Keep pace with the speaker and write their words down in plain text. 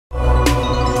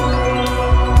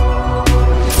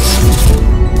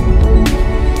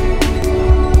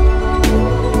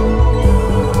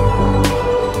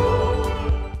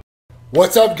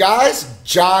What's up, guys?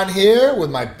 John here with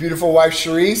my beautiful wife,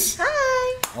 Sharisse.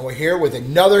 Hi. And we're here with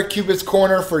another Cupid's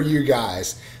Corner for you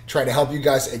guys, trying to help you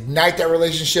guys ignite that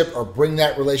relationship or bring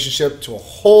that relationship to a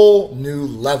whole new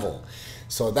level.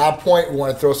 So at that point, we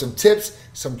want to throw some tips,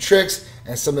 some tricks,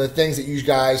 and some of the things that you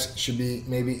guys should be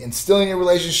maybe instilling in your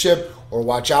relationship or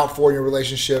watch out for in your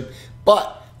relationship.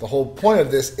 But the whole point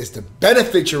of this is to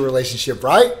benefit your relationship,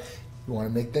 right? You want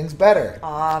to make things better.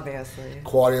 Obviously.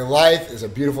 Quality of life is a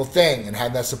beautiful thing, and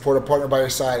having that supportive partner by your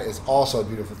side is also a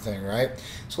beautiful thing, right?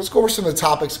 So let's go over some of the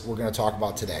topics we're going to talk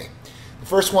about today. The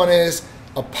first one is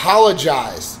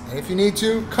apologize, and if you need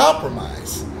to,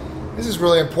 compromise. This is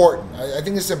really important. I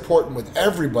think this is important with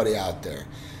everybody out there.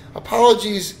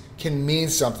 Apologies can mean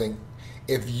something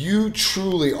if you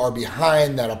truly are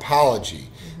behind that apology.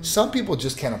 Some people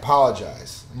just can't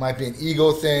apologize. It might be an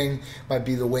ego thing, might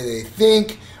be the way they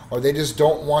think, or they just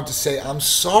don't want to say, I'm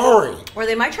sorry. Or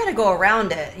they might try to go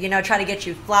around it, try to get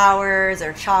you flowers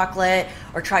or chocolate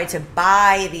or try to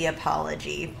buy the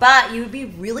apology. But you'd be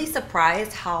really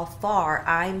surprised how far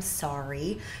I'm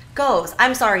sorry goes.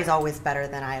 I'm sorry is always better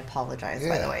than I apologize,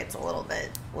 by the way. It's a little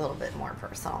bit more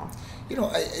personal.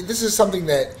 This is something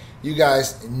that you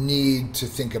guys need to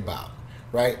think about,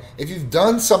 right? If you've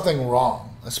done something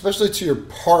wrong, especially to your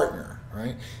partner,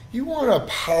 right? You want to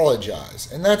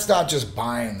apologize, and that's not just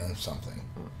buying them something.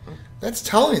 That's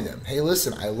telling them, hey,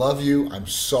 listen, I love you, I'm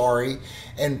sorry.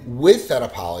 And with that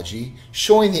apology,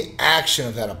 showing the action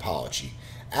of that apology,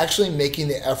 actually making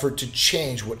the effort to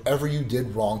change whatever you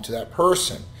did wrong to that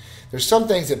person. There's some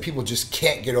things that people just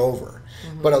can't get over.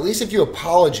 But at least if you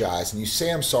apologize and you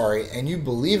say I'm sorry and you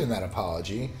believe in that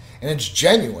apology and it's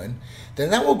genuine, then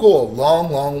that will go a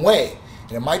long, long way.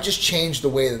 And it might just change the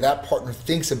way that that partner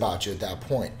thinks about you at that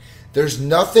point. There's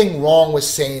nothing wrong with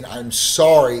saying I'm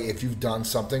sorry if you've done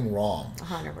something wrong.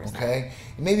 100%. Okay?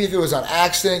 Maybe if it was on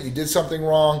accident, you did something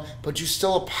wrong, but you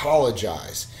still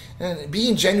apologize. And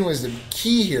being genuine is the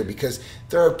key here, because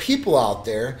there are people out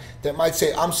there that might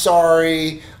say, I'm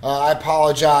sorry, I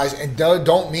apologize, and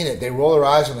don't mean it. They roll their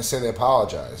eyes when they say they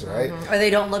apologize, right? Or they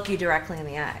don't look you directly in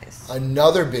the eyes.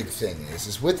 Another big thing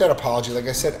is with that apology, like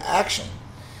I said, action.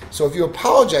 So if you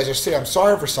apologize or say I'm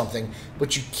sorry for something,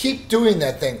 but you keep doing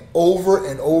that thing over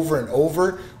and over and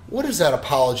over, what does that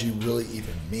apology really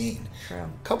even mean? True.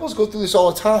 Couples go through this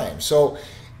all the time. So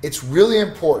it's really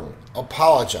important.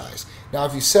 Apologize. Now,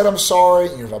 if you said I'm sorry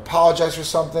and you've apologized for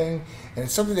something, and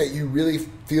it's something that you really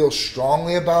feel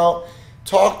strongly about,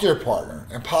 talk to your partner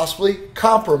and possibly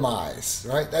compromise,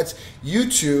 right? That's you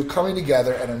two coming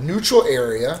together at a neutral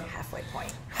area.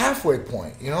 Halfway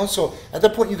point, so at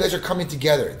that point you guys are coming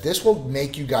together. This will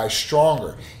make you guys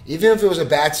stronger. Even if it was a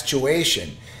bad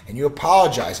situation and you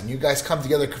apologize and you guys come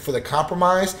together for the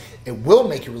compromise, it will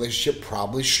make your relationship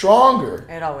probably stronger.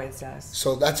 It always does.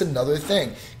 So that's another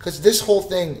thing, because this whole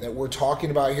thing that we're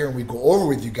talking about here and we go over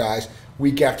with you guys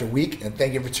week after week, and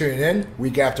thank you for tuning in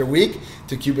week after week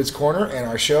to Cupid's Corner and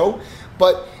our show,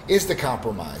 but is the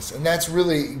compromise. And that's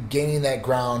really gaining that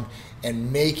ground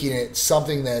and making it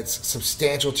something that's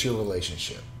substantial to your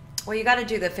relationship. Well, you got to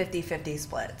do the 50-50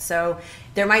 split. So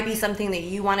there might be something that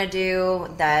you want to do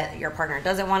that your partner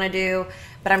doesn't want to do,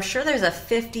 but I'm sure there's a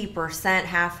 50%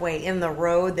 halfway in the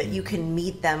road that you can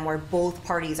meet them where both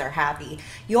parties are happy.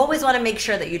 You always want to make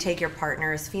sure that you take your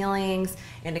partner's feelings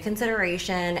into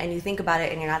consideration and you think about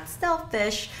it and you're not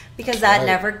selfish, because that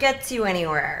never gets you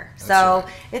anywhere. So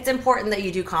it's important that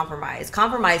you do compromise.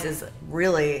 Compromise is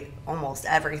really almost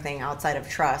everything outside of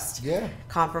trust. Yeah.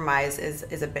 Compromise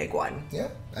is a big one. Yeah.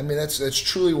 I mean, that's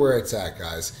truly where it's at,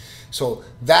 guys. So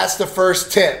that's the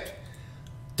first tip.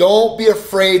 Don't be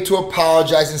afraid to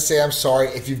apologize and say I'm sorry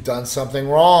if you've done something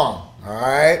wrong. All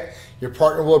right? Your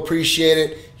partner will appreciate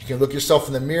it. You can look yourself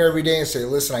in the mirror every day and say,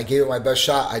 listen, I gave it my best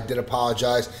shot. I did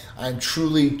apologize. I'm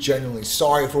truly, genuinely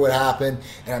sorry for what happened,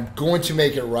 and I'm going to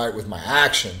make it right with my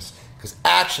actions, because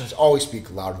actions always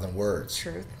speak louder than words.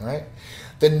 Truth. All right?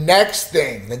 The next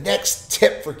thing, the next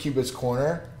tip for Cupid's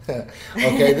Corner,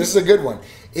 okay, this is a good one,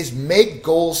 is make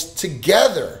goals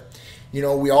together.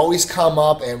 We always come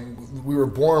up, and we were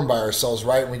born by ourselves,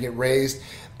 right? And we get raised.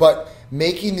 But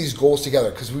making these goals together,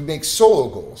 because we make solo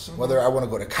goals. Whether I want to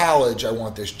go to college, I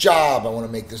want this job, I want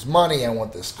to make this money, I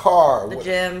want this car. The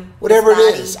gym. Whatever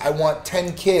it is. I want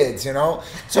 10 kids,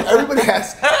 So everybody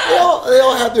has, they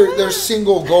all have their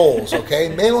single goals,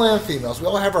 okay? Male and females, we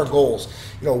all have our goals.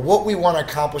 What we want to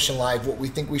accomplish in life, what we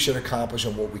think we should accomplish,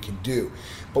 and what we can do.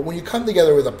 But when you come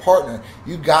together with a partner,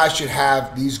 you guys should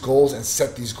have these goals and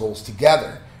set these goals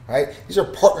together, right? These are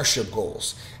partnership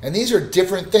goals. And these are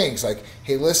different things like,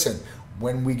 hey, listen,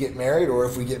 when we get married, or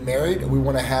if we get married, we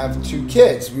want to have 2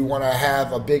 kids. We want to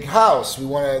have a big house. We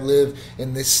want to live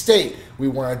in this state. We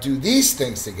want to do these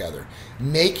things together.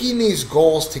 Making these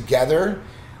goals together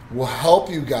will help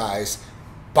you guys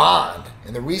bond.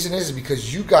 And the reason is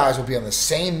because you guys will be on the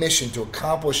same mission to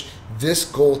accomplish this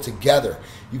goal together.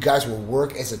 You guys will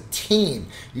work as a team.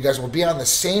 You guys will be on the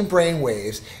same brain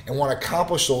waves and want to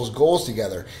accomplish those goals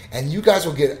together. And you guys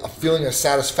will get a feeling of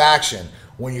satisfaction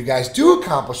when you guys do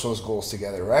accomplish those goals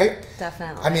together, right?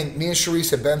 Definitely. I mean, me and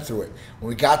Sharisse have been through it. When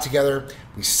we got together,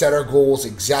 we set our goals,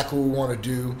 exactly what we want to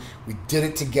do. We did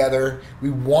it together.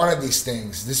 We wanted these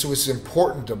things. This was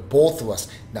important to both of us,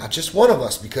 not just one of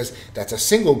us, because that's a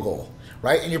single goal,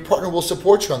 right? And your partner will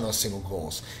support you on those single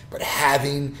goals. But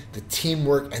having the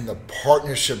teamwork and the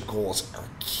partnership goals are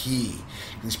key.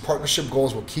 These partnership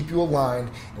goals will keep you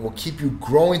aligned and will keep you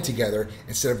growing together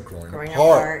instead of growing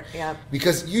apart. Yep.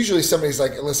 Because usually somebody's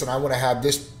like, listen, I want to have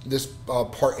this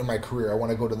part in my career. I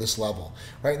want to go to this level,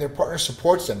 right? And their partner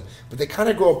supports them, but they kind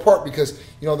of grow apart because,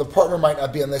 you know, the partner might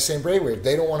not be on the same brainwave.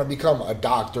 They don't want to become a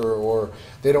doctor, or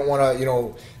they don't want to, you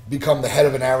know, become the head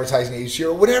of an advertising agency,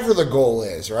 or whatever the goal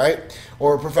is, right?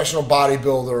 Or a professional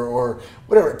bodybuilder, or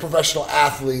whatever, professional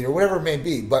athlete, or whatever it may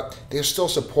be, but they're still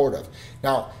supportive.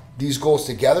 Now, these goals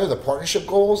together, the partnership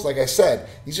goals, like I said,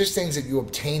 these are things that you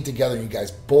obtain together and you guys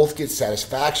both get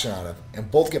satisfaction out of and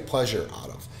both get pleasure out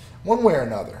of, one way or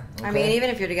another. Okay? I mean, even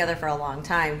if you're together for a long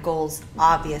time, goals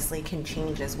obviously can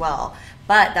change as well.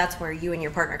 But that's where you and your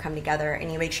partner come together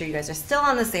and you make sure you guys are still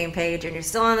on the same page and you're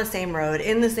still on the same road,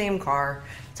 in the same car,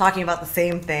 talking about the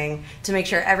same thing, to make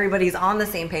sure everybody's on the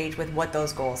same page with what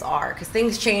those goals are. Because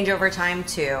things change over time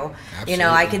too. Absolutely. You know,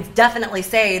 I could definitely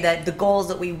say that the goals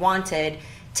that we wanted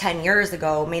 10 years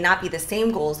ago may not be the same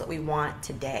goals that we want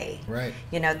today. Right.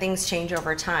 You know, things change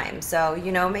over time. So,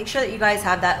 you know, make sure that you guys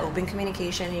have that open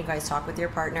communication. You guys talk with your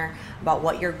partner about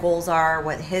what your goals are,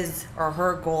 what his or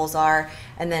her goals are,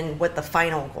 and then what the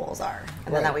final goals are.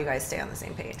 And then that way you guys stay on the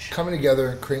same page. Coming together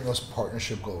and creating those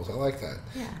partnership goals. I like that.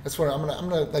 Yeah. That's what I'm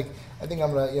gonna like. I think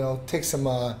I'm gonna, you know, take some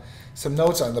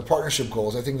notes on the partnership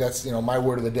goals. I think that's, you know, my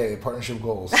word of the day, partnership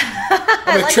goals.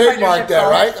 I'm gonna trademark that,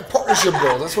 right? The partnership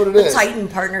goals. That's what it is. Titan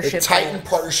partnership. The Titan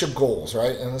partnership goals,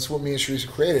 right? And that's what me and Sharisse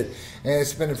created. And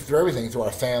it's been through everything, through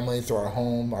our family, through our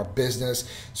home, our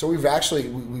business. So we've actually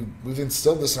we've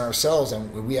instilled this in ourselves,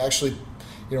 and we actually,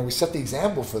 you know, we set the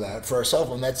example for that for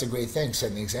ourselves, and that's a great thing,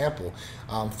 setting the example,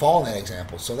 following that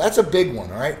example. So that's a big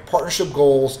one, all right? Partnership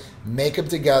goals, make them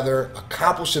together,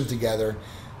 accomplish them together,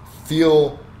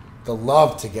 feel the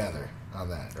love together on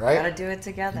that, right? Gotta do it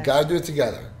together. You gotta do it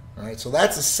together, all right? So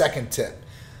that's the second tip.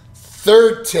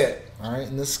 Third tip, all right,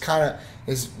 and this kind of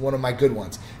is one of my good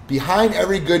ones. Behind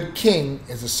every good king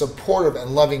is a supportive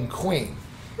and loving queen.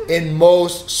 In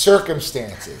most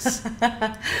circumstances.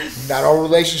 Not all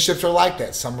relationships are like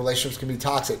that. Some relationships can be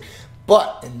toxic.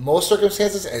 But in most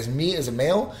circumstances, as me as a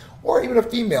male or even a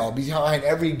female, behind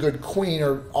every good queen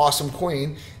or awesome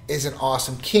queen is an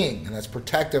awesome king. And that's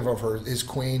protective of his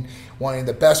queen, wanting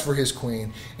the best for his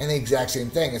queen. And the exact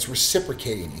same thing. It's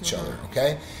reciprocating each other,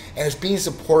 okay? And it's being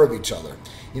supportive of each other.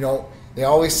 You know, they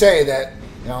always say that,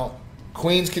 you know,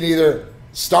 queens can either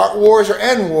start wars or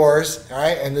end wars, all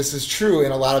right? And this is true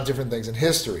in a lot of different things in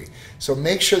history. So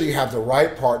make sure that you have the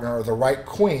right partner or the right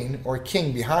queen or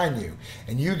king behind you.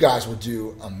 And you guys will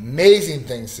do amazing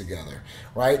things together,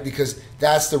 right? Because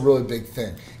that's the really big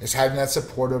thing, is having that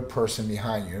supportive person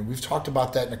behind you. And we've talked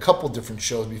about that in a couple different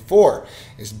shows before,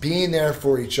 is being there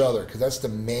for each other, because that's the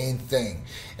main thing.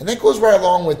 And that goes right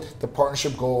along with the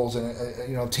partnership goals and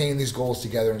you know, obtaining these goals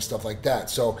together and stuff like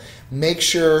that. So make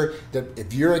sure that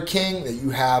if you're a king, that you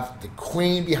have the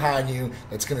queen behind you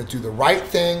that's going to do the right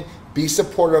thing, be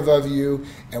supportive of you,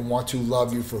 and want to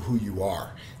love you for who you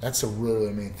are. That's a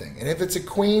really main thing. And if it's a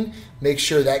queen, make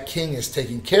sure that king is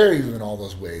taking care of you in all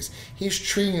those ways. He's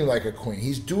treating you like a queen.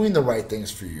 He's doing the right things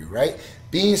for you, right?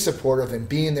 Being supportive and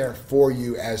being there for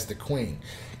you as the queen.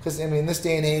 Because, I mean, in this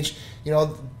day and age, you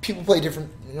know, people play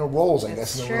different, you know, roles, I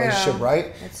guess, in a relationship,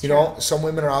 right? It's you know, some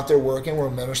women are out there working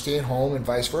where men are staying home and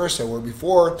vice versa. Where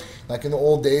before, like in the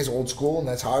old days, old school, and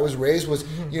that's how I was raised, was,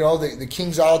 you know, the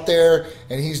king's out there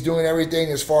and he's doing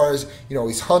everything as far as, you know,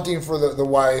 he's hunting for the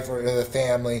wife or the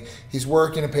family. He's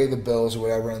working to pay the bills or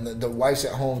whatever. And the wife's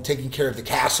at home taking care of the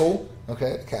castle.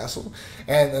 Okay, the castle,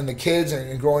 and then the kids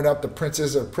and growing up, the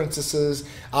princes or princesses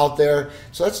out there.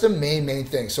 So that's the main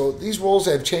thing. So these roles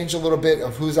have changed a little bit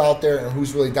of who's out there and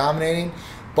who's really dominating,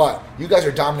 but you guys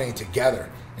are dominating together.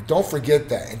 And don't forget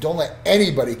that. And don't let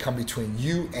anybody come between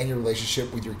you and your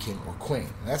relationship with your king or queen.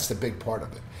 And that's the big part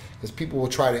of it. because people will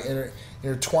try to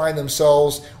intertwine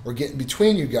themselves or get in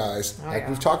between you guys.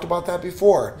 We've talked about that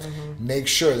before. Make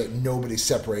sure that nobody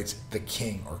separates the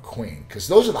king or queen, because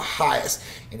those are the highest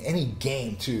in any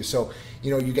game too. So,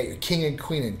 you got your king and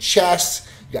queen in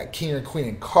chess, you got king and queen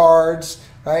in cards,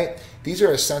 right? These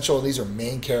are essential. These are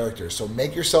main characters. So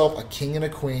make yourself a king and a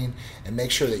queen, and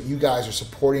make sure that you guys are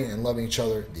supporting and loving each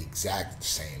other the exact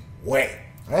same way,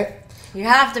 right? You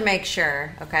have to make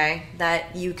sure, okay,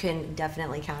 that you can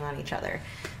definitely count on each other.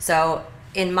 So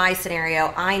in my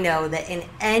scenario, I know that in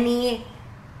any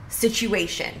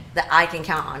situation that I can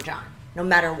count on John, no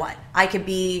matter what. I could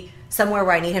be somewhere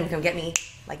where I need him to come get me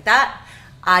like that.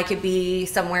 I could be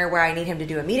somewhere where I need him to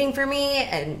do a meeting for me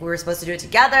and we're supposed to do it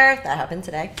together. That happened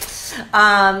today.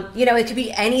 It could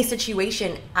be any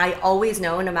situation. I always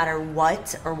know, no matter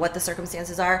what or what the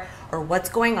circumstances are or what's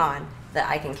going on, that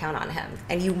I can count on him.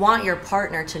 And you want your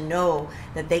partner to know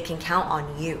that they can count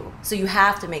on you. So you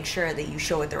have to make sure that you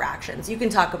show it through actions. You can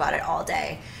talk about it all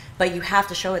day, but you have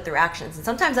to show it through actions. And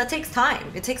sometimes that takes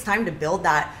time. It takes time to build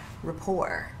that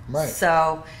rapport. Right.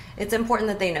 So it's important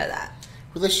that they know that.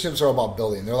 Relationships are all about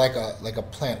building. They're like a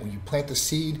plant. When you plant the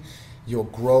seed, you'll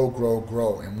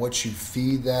grow. And what you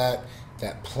feed that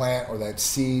plant or that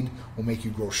seed will make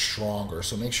you grow stronger.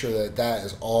 So make sure that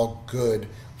is all good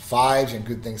vibes and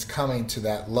good things coming to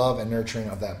that love and nurturing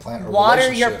of that plant or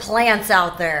Water your plants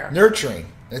out there. Nurturing.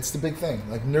 That's the big thing.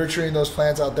 Like nurturing those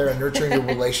plants out there and nurturing your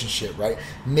relationship, right?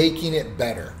 Making it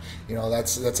better.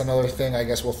 That's another thing I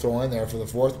guess we'll throw in there for the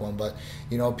fourth one. But,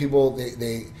 people,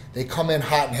 they come in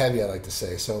hot and heavy, I like to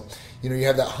say. So, you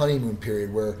have that honeymoon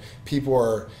period where people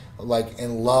are like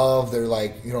in love. They're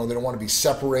like, they don't want to be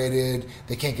separated.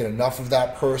 They can't get enough of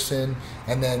that person.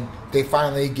 And then they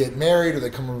finally get married or they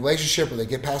come in a relationship or they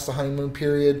get past the honeymoon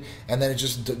period and then it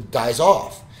just dies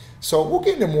off. So we'll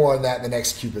get into more on that in the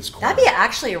next Cupid's Corner. That'd be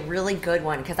actually a really good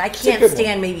one because I can't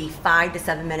stand maybe 5 to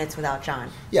 7 minutes without John.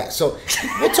 Yeah, so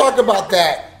we'll talk about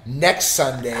that next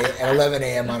Sunday at 11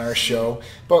 a.m. on our show.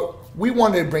 But we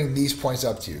wanted to bring these points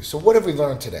up to you. So what have we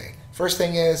learned today? First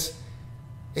thing is,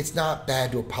 it's not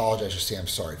bad to apologize or say I'm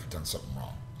sorry if you've done something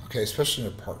wrong. Okay, especially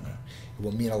in a partner. It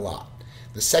will mean a lot.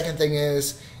 The second thing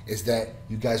is that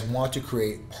you guys want to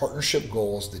create partnership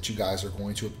goals that you guys are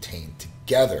going to obtain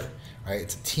together. Right?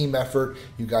 It's a team effort.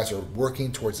 You guys are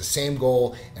working towards the same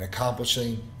goal and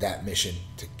accomplishing that mission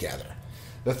together.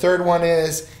 The third one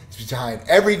is behind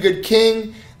every good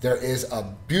king, there is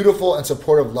a beautiful and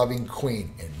supportive, loving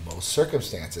queen in most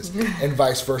circumstances, and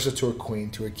vice versa to a queen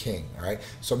to a king. All right.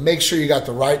 So make sure you got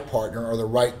the right partner or the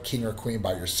right king or queen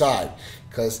by your side,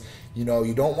 because you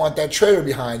don't want that traitor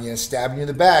behind you and stabbing you in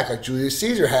the back like Julius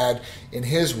Caesar had in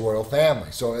his royal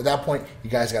family. So at that point, you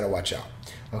guys got to watch out.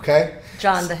 Okay?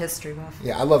 John, the history buff.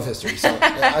 Yeah, I love history. So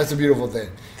that's a beautiful thing.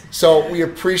 So we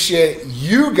appreciate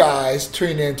you guys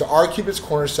tuning in to our Cupid's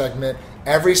Corner segment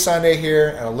every Sunday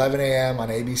here at 11 a.m. on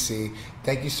ABC.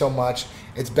 Thank you so much.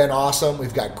 It's been awesome.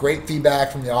 We've got great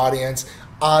feedback from the audience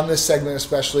on this segment,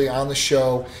 especially on the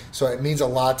show. So it means a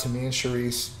lot to me and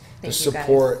Sharisse. The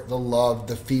support, the love,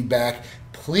 the feedback.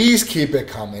 Please keep it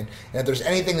coming. And if there's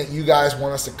anything that you guys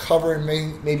want us to cover in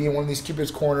maybe in one of these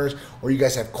Cupid's Corners, or you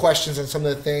guys have questions on some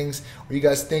of the things, or you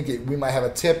guys think that we might have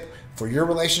a tip for your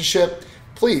relationship,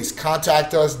 please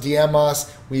contact us, DM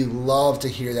us. We love to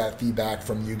hear that feedback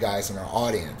from you guys in our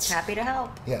audience. Happy to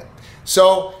help. Yeah.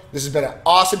 So this has been an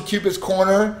awesome Cupid's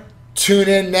Corner. Tune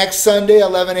in next Sunday,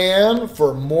 11 a.m.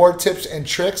 for more tips and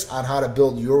tricks on how to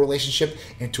build your relationship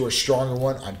into a stronger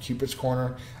one on Cupid's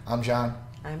Corner. I'm John.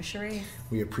 I'm Sharisse.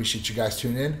 We appreciate you guys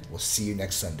tuning in. We'll see you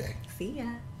next Sunday. See ya.